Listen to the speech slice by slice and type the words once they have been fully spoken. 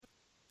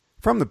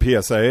From the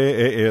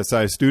PSIA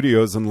AASI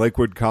studios in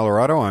Lakewood,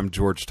 Colorado, I'm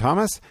George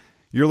Thomas.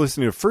 You're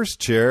listening to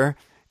First Chair,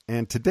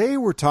 and today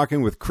we're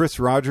talking with Chris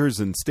Rogers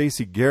and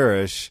Stacy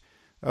Garish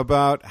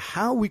about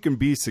how we can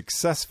be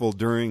successful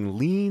during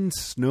lean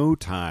snow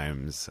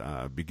times,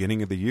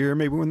 beginning of the year,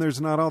 maybe when there's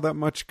not all that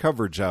much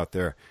coverage out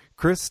there.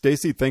 Chris,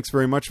 Stacy, thanks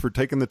very much for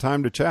taking the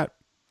time to chat.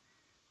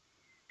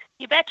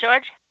 You bet,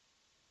 George.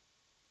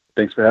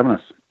 Thanks for having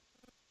us.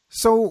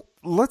 So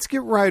let's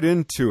get right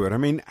into it. I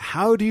mean,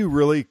 how do you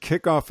really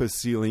kick off a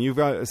season?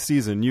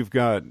 You've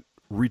got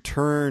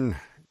return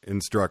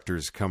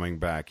instructors coming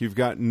back. You've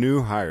got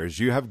new hires.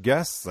 You have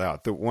guests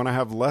out that want to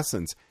have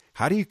lessons.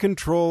 How do you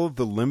control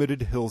the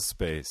limited hill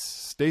space?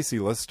 Stacy,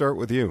 let's start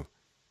with you.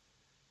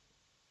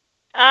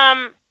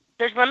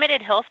 There's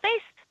limited hill space?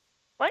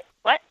 What?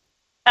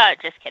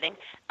 Just kidding.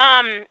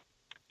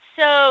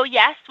 So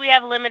yes, we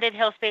have limited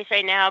hill space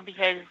right now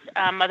because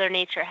Mother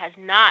Nature has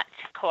not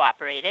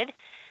cooperated.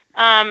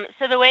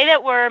 So the way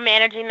that we're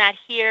managing that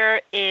here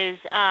is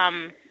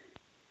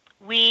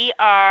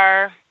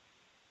we're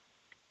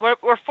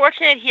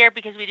fortunate here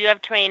because we do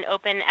have terrain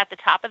open at the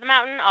top of the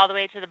mountain all the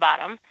way to the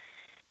bottom.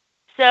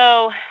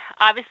 So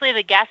obviously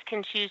the guests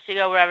can choose to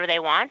go wherever they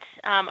want.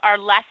 Our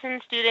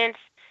lesson students,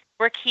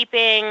 we're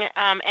keeping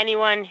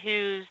anyone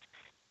who's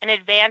an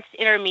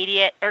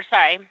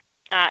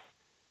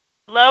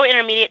low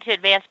intermediate to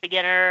advanced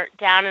beginner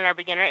down in our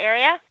beginner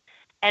area.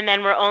 And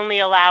then we're only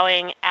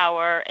allowing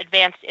our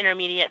advanced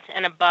intermediates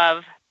and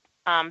above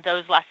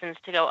those lessons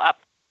to go up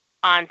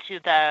onto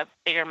the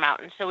bigger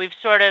mountain. So we've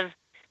sort of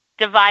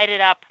divided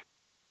up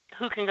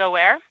who can go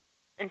where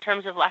in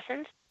terms of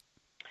lessons.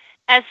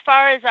 As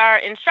far as our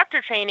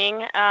instructor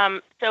training,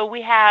 so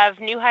we have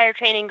new hire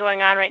training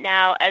going on right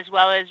now as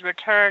well as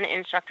return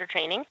instructor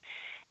training.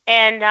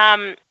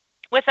 And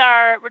with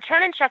our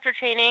return instructor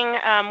training,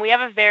 we have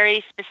a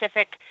very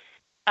specific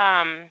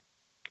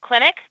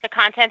clinic. The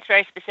content's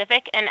very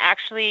specific, and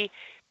actually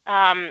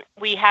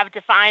we have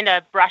defined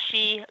a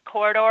brushy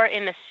corridor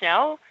in the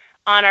snow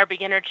on our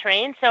beginner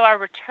terrain. So our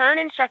return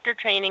instructor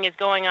training is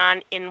going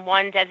on in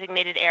one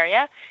designated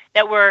area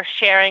that we're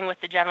sharing with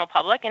the general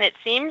public, and it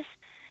seems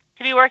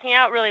to be working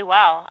out really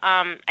well.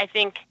 I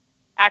think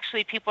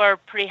actually people are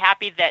pretty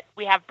happy that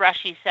we have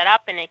brushy set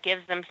up, and it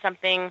gives them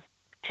something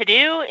to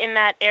do in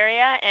that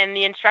area, and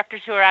the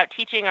instructors who are out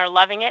teaching are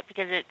loving it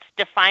because it's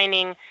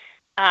defining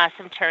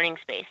some turning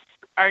space.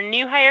 Our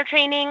new hire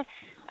training,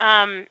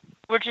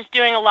 we're just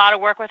doing a lot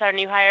of work with our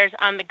new hires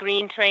on the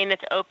green terrain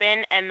that's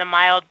open and the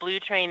mild blue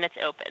terrain that's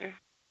open.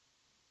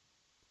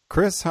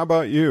 Chris, how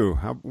about you?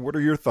 What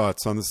are your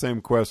thoughts on the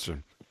same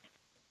question?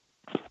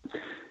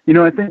 You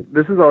know, I think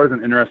this is always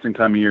an interesting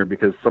time of year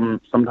because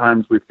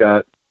sometimes we've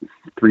got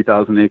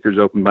 3,000 acres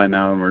open by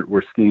now and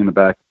we're skiing the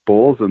back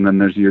bowls, and then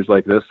there's years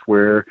like this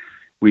where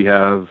we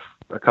have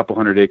a couple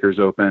hundred acres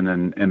open,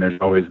 and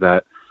there's always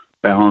that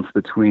balance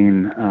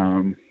between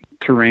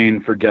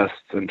terrain for guests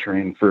and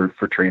terrain for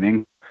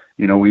training.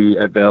 You know, we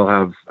at Vail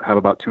have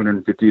about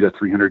 250 to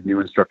 300 new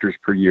instructors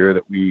per year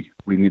that we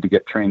need to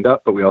get trained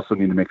up, but we also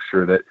need to make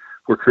sure that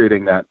we're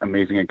creating that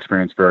amazing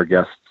experience for our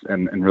guests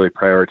and really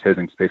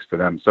prioritizing space for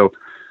them. So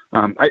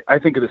I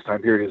think of this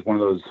time period as one of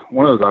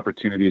those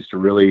opportunities to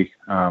really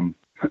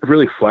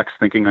flex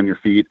thinking on your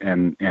feet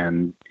and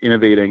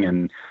innovating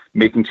and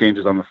making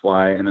changes on the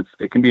fly. And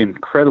it can be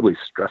incredibly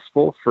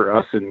stressful for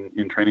us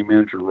in training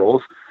manager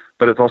roles,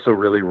 but it's also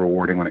really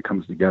rewarding when it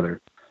comes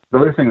together. The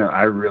other thing that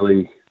I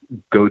really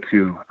go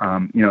to,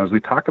 as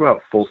we talk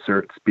about full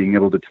certs, being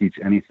able to teach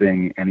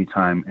anything,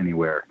 anytime,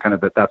 anywhere, kind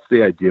of that's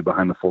the idea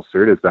behind the full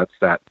cert, is that's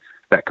that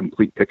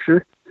complete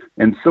picture.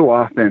 And so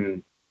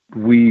often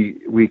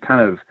we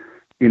kind of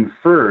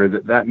infer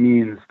that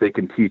means they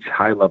can teach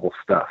high level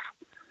stuff.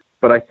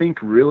 But I think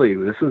really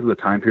this is the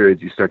time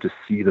period you start to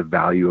see the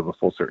value of a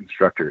full cert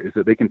instructor, is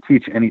that they can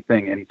teach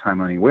anything,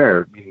 anytime,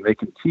 anywhere. Meaning they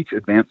can teach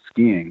advanced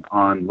skiing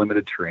on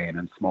limited terrain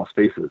and small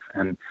spaces.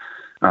 And,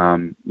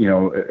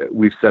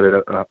 we've said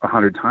it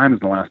 100 times in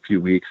the last few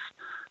weeks,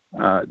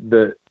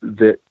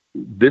 that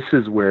this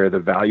is where the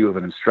value of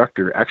an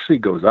instructor actually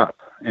goes up,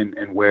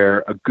 and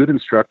where a good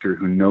instructor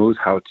who knows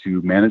how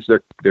to manage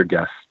their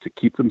guests, to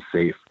keep them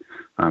safe,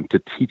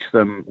 to teach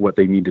them what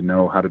they need to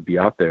know how to be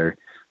out there,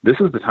 this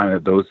is the time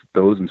that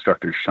those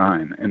instructors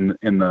shine. And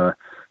the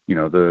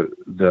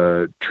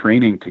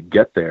training to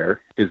get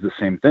there is the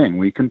same thing.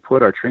 We can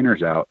put our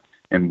trainers out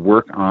and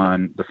work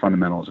on the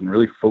fundamentals and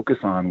really focus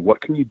on what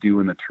can you do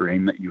in the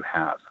terrain that you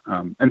have.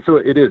 And so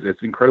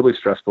it's incredibly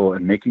stressful,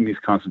 and making these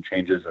constant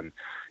changes. And,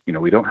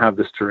 we don't have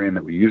this terrain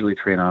that we usually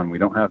train on. We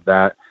don't have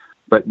that,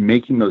 but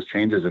making those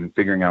changes and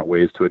figuring out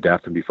ways to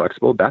adapt and be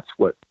flexible, that's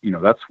what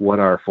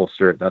our full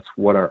cert, that's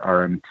what our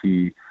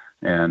RMT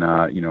and,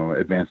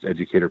 advanced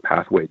educator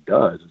pathway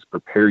does, is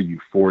prepare you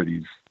for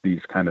these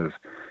kind of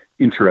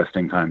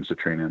interesting times to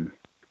train in.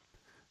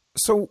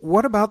 So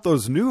what about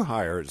those new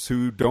hires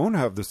who don't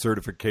have the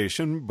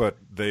certification, but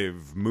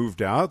they've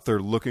moved out, they're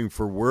looking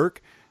for work,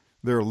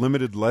 there are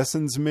limited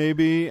lessons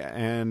maybe,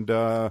 and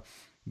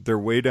they're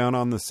way down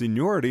on the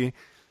seniority?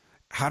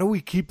 How do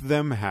we keep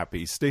them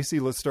happy? Stacy,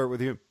 let's start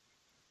with you.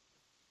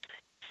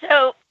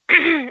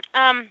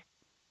 I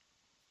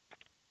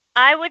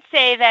would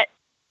say that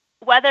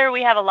whether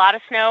we have a lot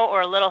of snow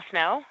or a little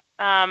snow,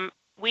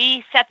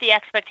 we set the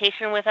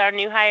expectation with our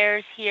new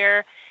hires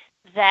here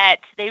that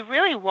they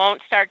really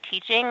won't start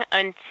teaching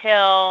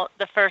until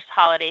the first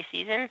holiday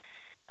season,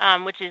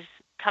 which is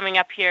coming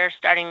up here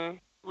starting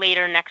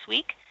later next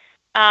week.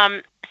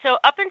 So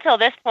up until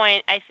this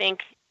point, I think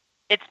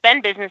it's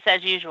been business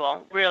as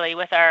usual, really,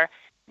 with our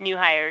new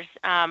hires,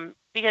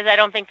 because I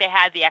don't think they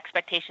had the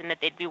expectation that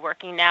they'd be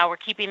working now. We're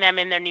keeping them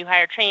in their new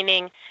hire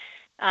training.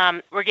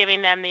 We're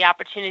giving them the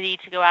opportunity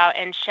to go out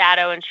and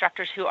shadow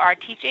instructors who are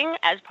teaching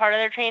as part of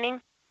their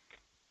training.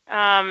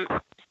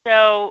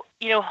 So,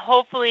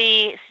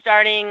 hopefully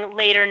starting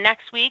later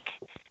next week,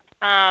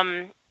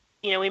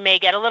 we may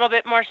get a little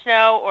bit more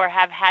snow or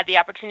have had the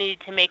opportunity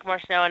to make more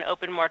snow and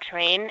open more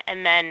terrain.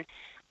 And then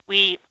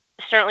we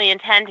certainly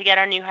intend to get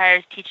our new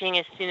hires teaching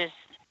as soon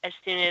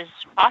as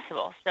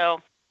possible.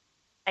 So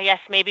I guess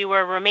maybe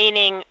we're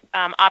remaining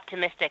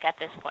optimistic at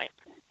this point.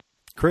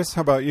 Chris,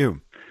 how about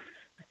you?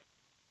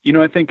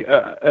 I think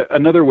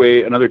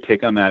another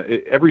take on that,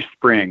 every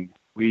spring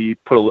we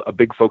put a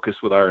big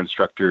focus with our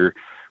instructor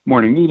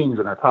morning meetings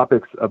and our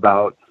topics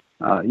about,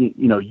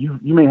 you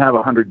may have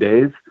 100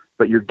 days,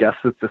 but your guest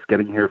that's just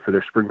getting here for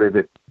their spring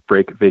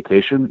break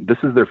vacation, this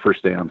is their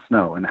first day on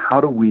snow. And how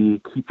do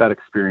we keep that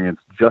experience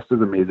just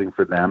as amazing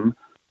for them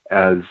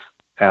as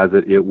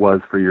it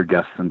was for your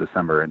guests in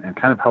December, and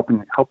kind of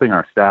helping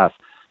our staff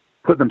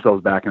put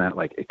themselves back in that,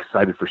 like,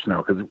 excited for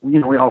snow, because,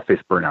 we all face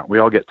burnout. We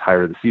all get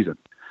tired of the season.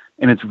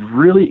 And it's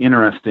really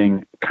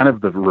interesting, kind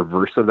of the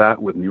reverse of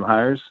that with new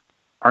hires.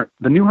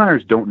 The new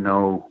hires don't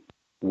know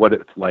what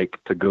it's like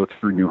to go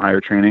through new hire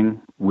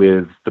training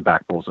with the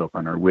back bowls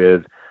open or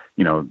with,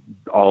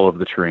 all of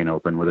the terrain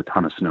open with a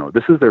ton of snow.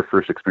 This is their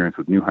first experience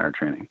with new hire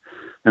training.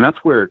 And that's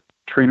where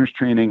trainers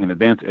training and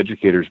advanced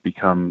educators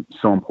become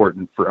so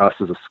important for us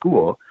as a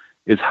school,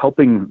 is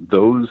helping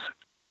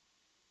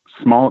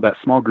that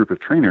small group of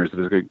trainers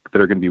that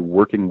are going to be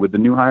working with the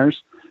new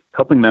hires,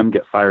 helping them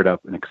get fired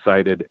up and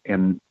excited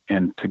and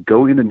to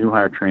go into new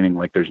hire training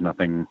like there's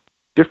nothing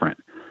different.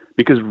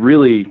 Because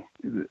really,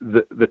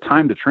 the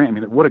time to train,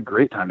 what a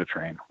great time to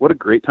train. What a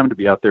great time to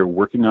be out there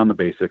working on the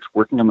basics,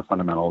 working on the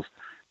fundamentals,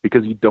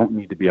 because you don't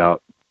need to be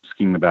out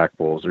skiing the back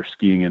bowls or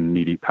skiing in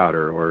knee-deep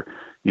powder, or,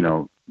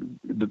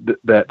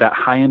 that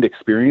high-end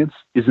experience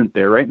isn't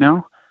there right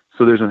now.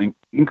 So there's an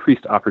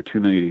increased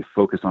opportunity to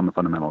focus on the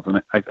fundamentals.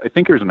 And I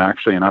think there's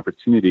actually an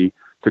opportunity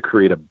to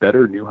create a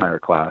better new hire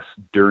class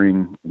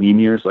during lean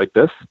years like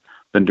this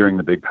than during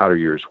the big powder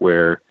years,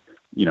 where,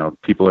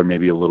 people are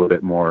maybe a little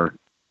bit more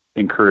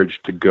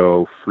encouraged to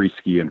go free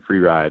ski and free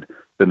ride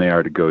than they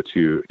are to go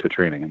to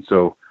training. And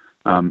so,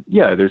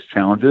 there's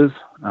challenges.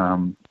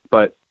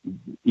 But,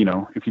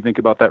 if you think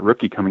about that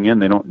rookie coming in,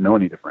 they don't know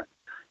any different.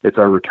 It's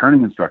our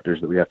returning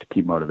instructors that we have to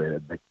keep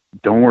motivated. Like,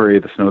 don't worry,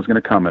 the snow's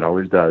going to come. It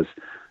always does.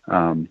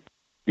 And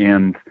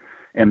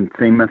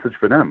same message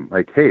for them.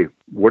 Like, hey,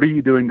 what are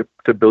you doing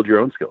to build your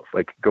own skills?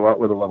 Like, go out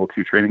with a level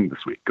 2 training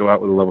this week. Go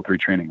out with a level 3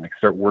 training. Like,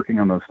 start working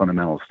on those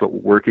fundamentals. Start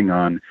working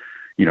on,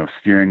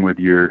 steering with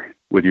your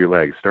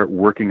legs. Start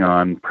working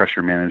on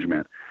pressure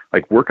management.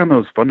 Like, work on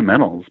those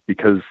fundamentals,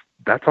 because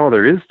that's all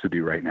there is to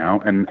do right now,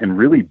 and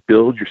really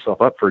build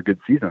yourself up for a good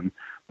season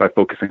by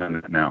focusing on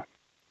it now.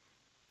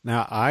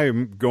 Now,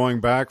 I'm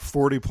going back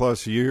 40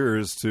 plus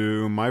years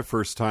to my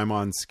first time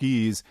on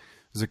skis.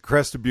 It was at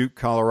Crested Butte,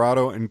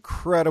 Colorado,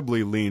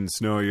 incredibly lean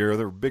snow year.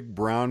 There were big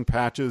brown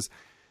patches,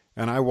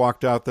 and I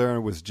walked out there and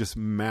it was just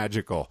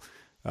magical.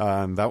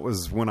 That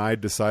was when I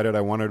decided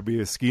I wanted to be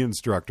a ski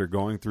instructor,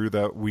 going through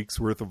that week's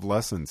worth of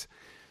lessons.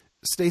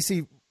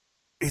 Stacy,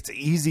 it's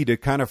easy to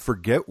kind of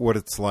forget what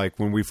it's like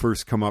when we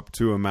first come up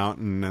to a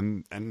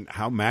mountain and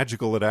how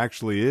magical it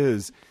actually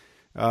is.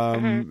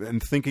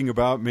 And thinking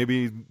about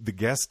maybe the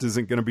guest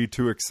isn't going to be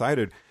too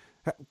excited.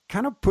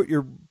 Kind of put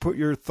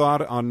your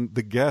thought on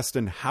the guest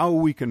and how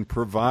we can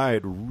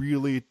provide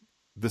really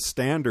the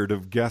standard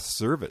of guest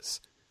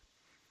service.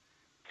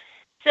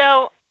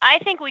 So I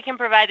think we can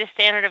provide the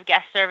standard of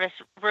guest service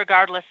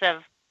regardless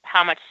of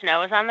how much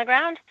snow is on the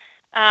ground.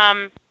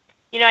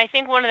 I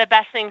think one of the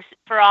best things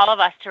for all of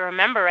us to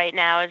remember right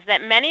now is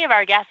that many of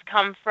our guests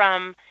come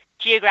from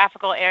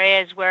geographical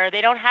areas where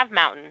they don't have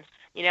mountains.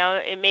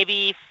 It may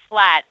be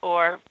flat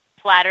or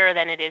flatter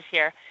than it is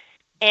here.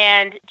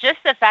 And just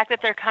the fact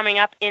that they're coming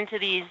up into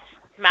these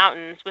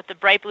mountains with the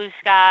bright blue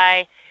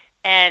sky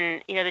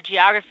and, the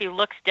geography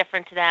looks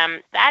different to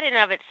them, that in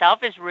and of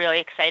itself is really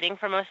exciting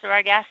for most of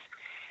our guests.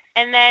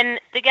 And then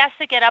the guests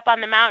that get up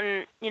on the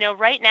mountain,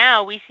 right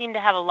now we seem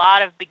to have a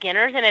lot of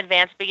beginners and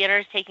advanced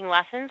beginners taking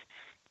lessons.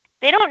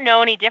 They don't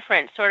know any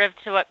different, sort of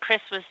to what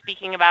Chris was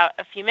speaking about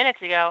a few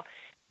minutes ago.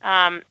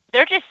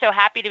 They're just so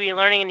happy to be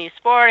learning a new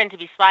sport and to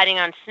be sliding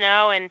on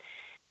snow. And,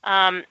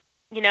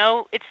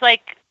 it's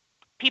like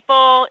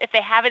people, if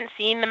they haven't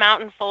seen the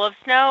mountain full of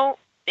snow,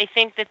 they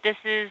think that this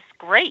is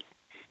great.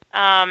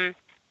 I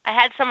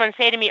had someone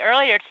say to me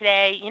earlier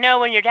today,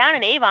 when you're down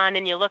in Avon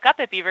and you look up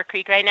at Beaver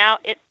Creek right now,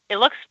 it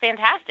looks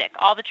fantastic.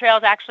 All the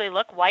trails actually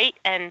look white,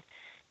 and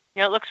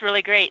it looks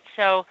really great.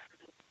 So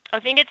I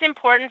think it's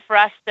important for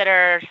us that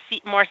are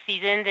more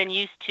seasoned and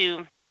used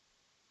to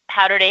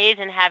powder days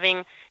and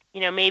having,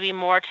 maybe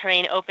more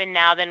terrain open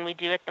now than we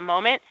do at the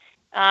moment.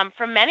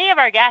 For many of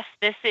our guests,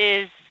 this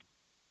is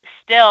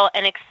still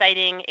an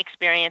exciting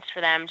experience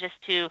for them, just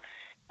to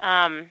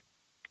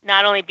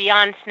not only be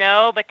on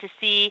snow, but to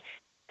see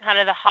kind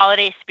of the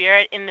holiday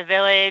spirit in the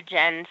village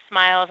and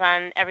smiles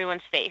on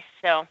everyone's face.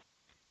 So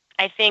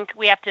I think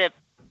we have to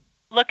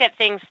look at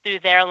things through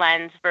their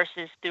lens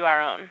versus through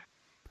our own.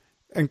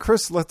 And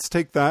Chris, let's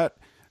take that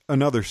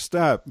another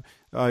step.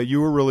 You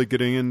were really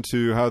getting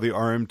into how the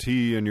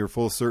RMT and your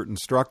full cert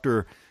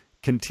instructor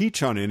can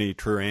teach on any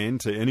terrain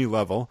to any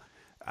level.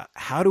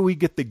 How do we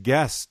get the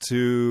guests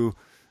to,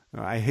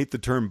 I hate the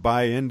term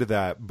buy into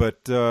that,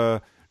 but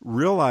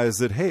realize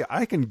that, hey,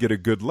 I can get a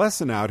good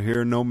lesson out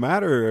here no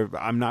matter if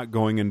I'm not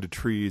going into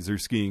trees or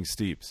skiing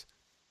steeps?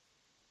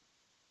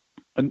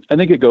 I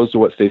think it goes to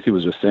what Stacy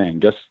was just saying.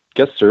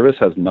 Guest service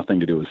has nothing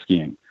to do with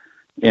skiing.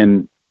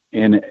 And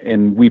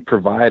we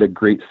provide a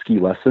great ski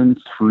lesson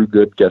through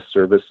good guest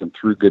service and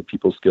through good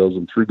people skills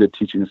and through good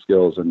teaching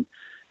skills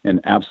and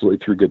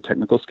absolutely through good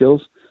technical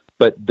skills.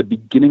 But the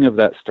beginning of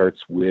that starts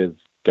with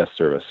guest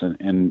service.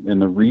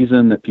 And the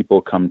reason that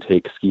people come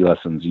take ski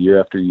lessons year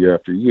after year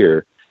after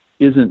year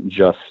isn't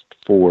just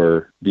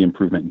for the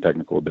improvement in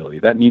technical ability.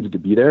 That needs to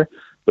be there,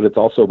 but it's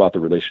also about the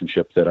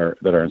relationship that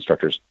our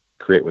instructors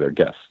create with our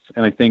guests.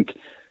 And I think,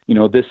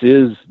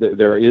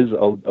 there is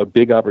a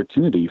big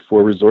opportunity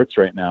for resorts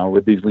right now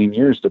with these lean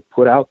years to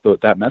put out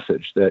that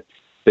message that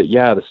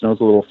yeah, the snow's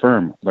a little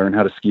firm. Learn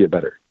how to ski it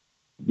better.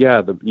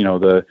 Yeah,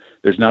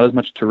 there's not as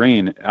much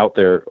terrain out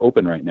there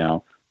open right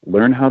now.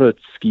 Learn how to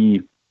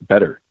ski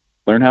better.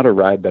 Learn how to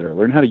ride better.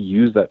 Learn how to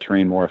use that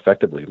terrain more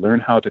effectively. Learn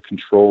how to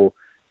control,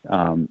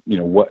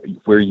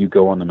 where you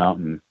go on the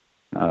mountain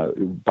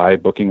by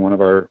booking one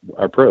of our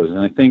pros. And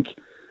I think,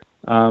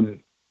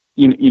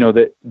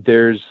 that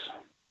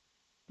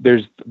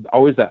there's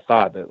always that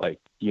thought that, like,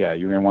 yeah,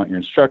 you're going to want your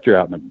instructor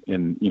out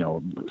in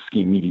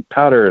skiing knee-deep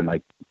powder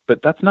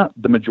but that's not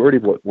the majority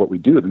of what we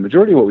do. The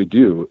majority of what we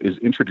do is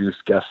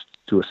introduce guests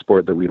to a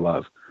sport that we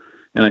love.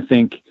 And I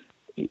think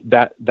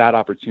that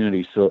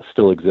opportunity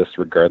still exists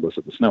regardless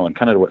of the snow. And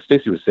kind of what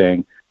Stacy was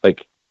saying,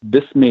 like,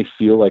 this may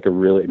feel like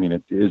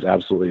it is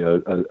absolutely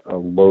a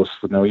low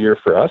snow year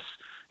for us.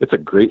 It's a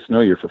great snow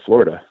year for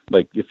Florida.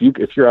 Like, if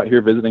you're out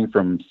here visiting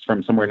from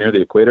somewhere near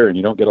the equator and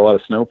you don't get a lot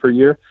of snow per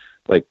year,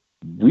 like,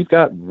 we've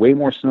got way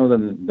more snow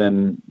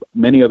than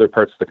many other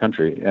parts of the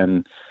country.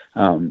 And,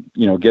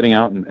 getting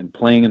out and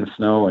playing in the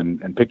snow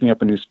and picking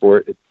up a new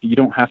sport, you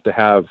don't have to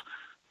have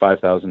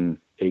 5,000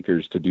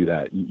 acres to do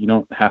that. You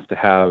don't have to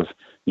have,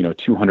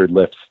 200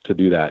 lifts to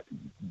do that.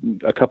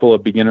 A couple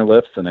of beginner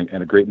lifts and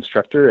a great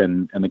instructor,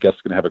 and the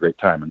guest's going to have a great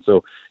time. And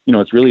so,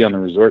 it's really on the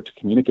resort to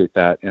communicate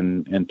that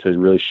and to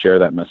really share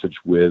that message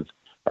with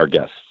our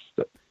guests.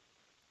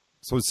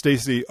 So,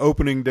 Stacy,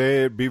 opening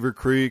day at Beaver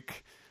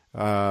Creek,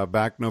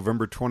 back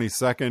November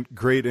 22nd,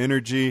 great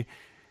energy.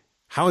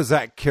 How is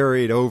that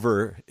carried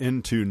over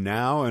into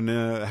now, and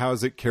how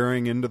is it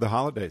carrying into the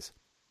holidays?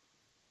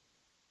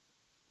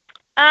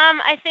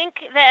 I think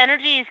the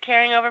energy is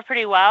carrying over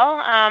pretty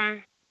well.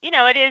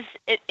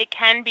 It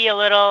can be a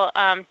little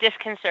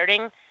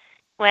disconcerting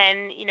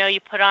when, you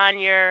put on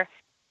your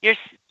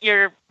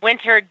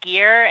winter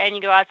gear and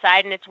you go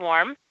outside and it's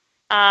warm.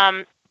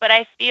 But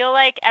I feel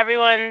like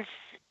everyone's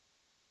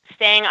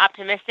staying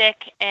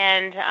optimistic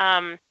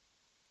and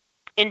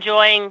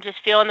enjoying just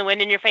feeling the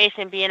wind in your face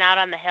and being out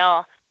on the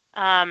hill.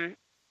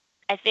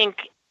 I think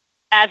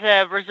as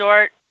a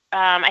resort,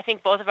 I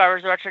think both of our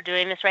resorts are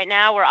doing this right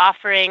now. We're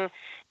offering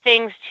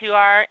things to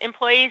our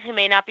employees who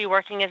may not be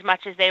working as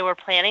much as they were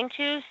planning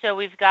to. So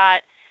we've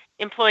got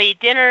employee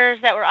dinners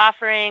that we're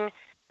offering.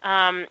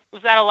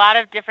 We've got a lot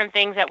of different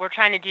things that we're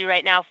trying to do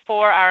right now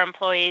for our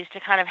employees to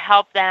kind of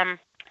help them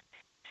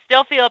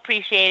still feel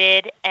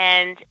appreciated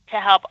and to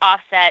help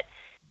offset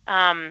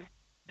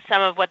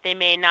some of what they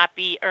may not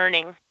be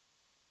earning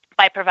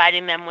by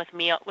providing them with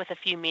a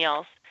few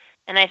meals.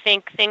 And I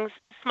think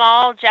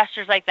small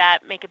gestures like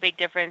that make a big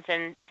difference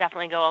and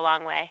definitely go a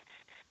long way,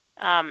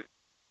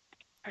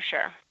 for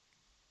sure.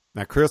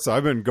 Now, Chris,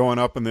 I've been going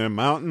up in the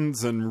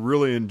mountains and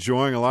really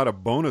enjoying a lot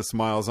of bonus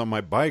miles on my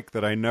bike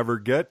that I never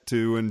get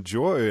to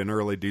enjoy in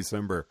early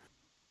December.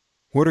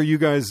 What are you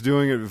guys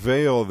doing at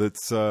Vail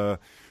that's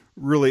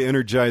really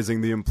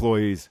energizing the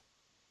employees?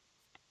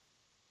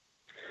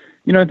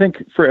 I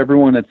think for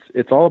everyone,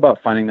 it's all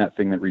about finding that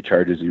thing that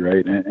recharges you,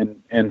 right?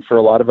 And for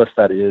a lot of us,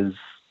 that is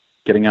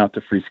getting out to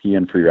free ski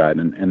and free ride,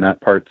 and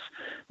that part's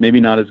maybe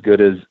not as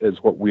good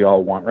as what we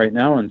all want right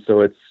now. And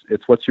so it's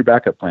what's your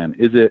backup plan?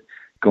 Is it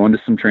going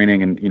to some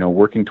training and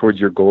working towards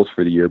your goals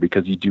for the year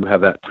because you do have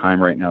that time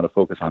right now to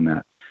focus on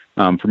that?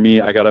 For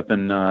me, I got up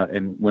and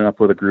went up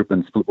with a group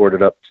and split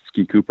boarded up to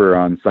Ski Cooper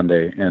on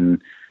Sunday,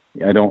 and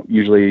I don't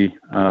usually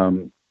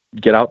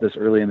get out this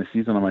early in the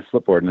season on my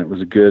slipboard, and it was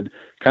a good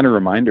kind of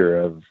reminder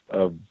of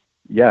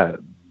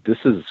this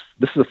is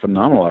a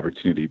phenomenal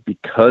opportunity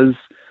because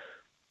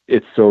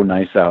it's so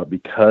nice out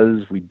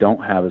because we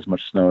don't have as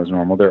much snow as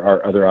normal. There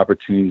are other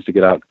opportunities to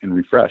get out and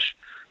refresh.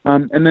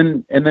 And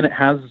then it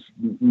has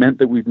meant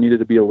that we've needed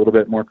to be a little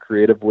bit more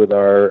creative with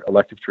our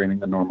elective training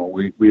than normal.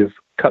 We've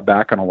cut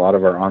back on a lot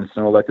of our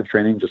on-snow elective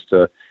training just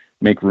to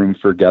make room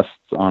for guests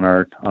on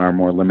our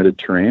more limited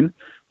terrain.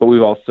 But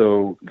we've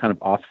also kind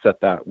of offset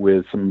that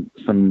with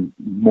some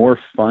more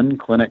fun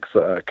clinics,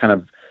 kind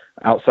of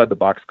outside the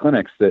box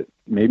clinics that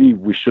maybe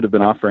we should have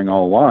been offering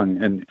all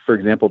along. And for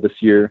example,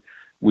 this year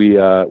we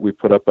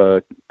put up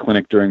a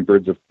clinic during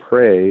Birds of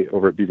Prey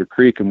over at Beaver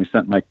Creek, and we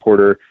sent Mike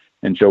Porter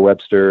and Joe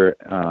Webster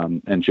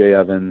and Jay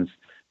Evans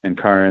and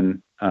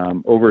Karin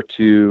over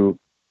to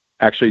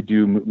actually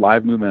do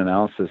live movement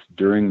analysis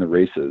during the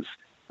races.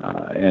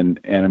 And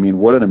I mean,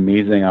 what an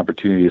amazing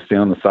opportunity to stay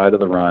on the side of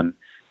the run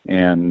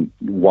and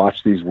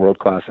watch these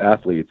world-class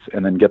athletes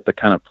and then get the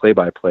kind of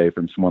play-by-play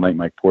from someone like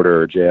Mike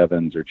Porter or Jay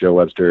Evans or Joe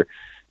Webster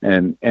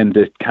and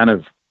to kind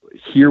of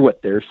hear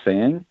what they're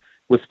saying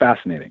was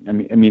fascinating. I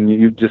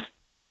mean,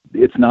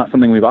 it's not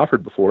something we've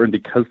offered before, and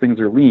because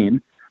things are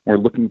lean, we're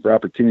looking for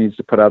opportunities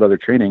to put out other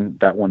training.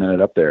 That one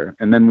ended up there.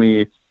 And then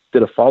we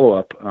did a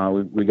follow-up.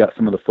 We got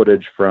some of the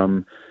footage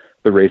from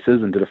the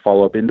races and did a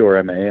follow-up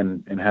indoor MA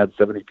and had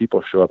 70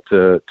 people show up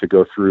to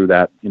go through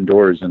that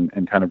indoors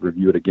and kind of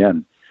review it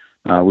again.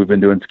 We've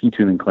been doing ski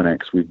tuning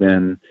clinics. We've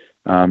been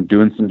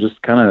doing some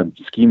just kind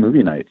of ski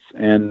movie nights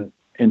and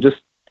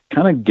just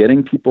kind of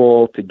getting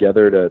people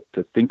together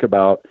to think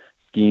about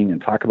skiing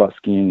and talk about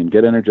skiing and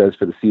get energized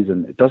for the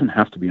season. It doesn't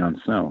have to be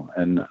on snow.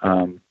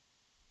 And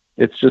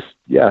it's just,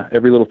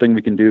 every little thing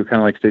we can do,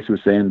 kind of like Stacy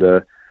was saying,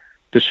 to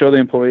show the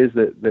employees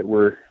that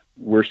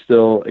we're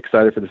still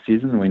excited for the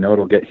season and we know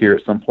it'll get here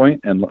at some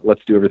point, and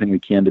let's do everything we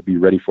can to be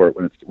ready for it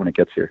when it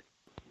gets here.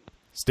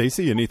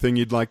 Stacy, anything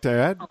you'd like to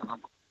add?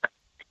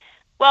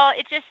 Well,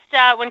 it just,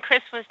 when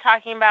Chris was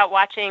talking about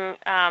watching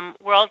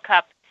World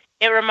Cup,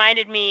 it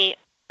reminded me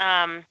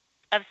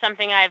of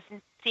something I've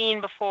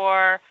seen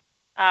before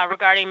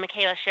regarding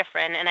Mikaela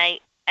Shiffrin, and I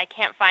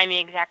can't find the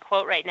exact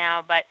quote right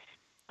now, but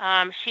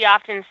she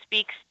often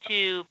speaks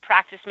to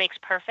practice makes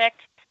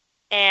perfect,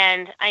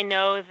 and I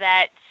know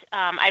that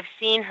I've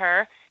seen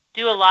her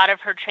do a lot of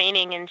her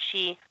training, and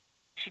she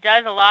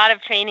does a lot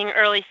of training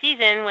early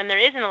season when there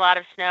isn't a lot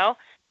of snow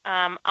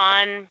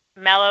on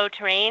mellow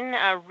terrain,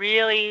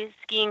 really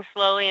skiing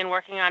slowly and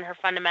working on her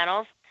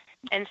fundamentals.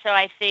 And so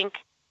I think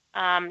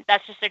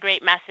that's just a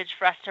great message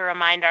for us to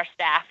remind our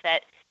staff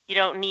that you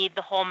don't need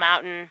the whole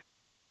mountain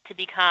to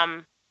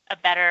become a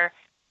better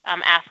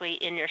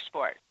athlete in your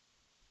sport.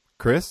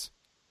 Chris?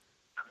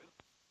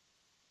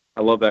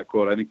 I love that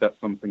quote. I think that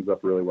sums things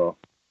up really well.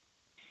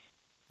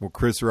 Well,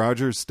 Chris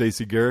Rogers,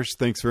 Stacy Garish,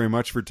 thanks very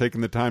much for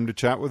taking the time to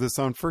chat with us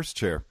on First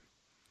Chair.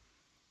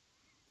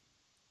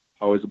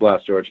 Always a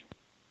blast, George.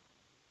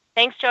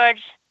 Thanks,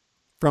 George.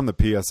 From the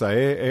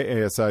PSIA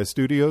AASI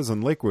studios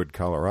in Lakewood,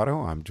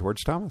 Colorado, I'm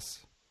George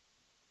Thomas.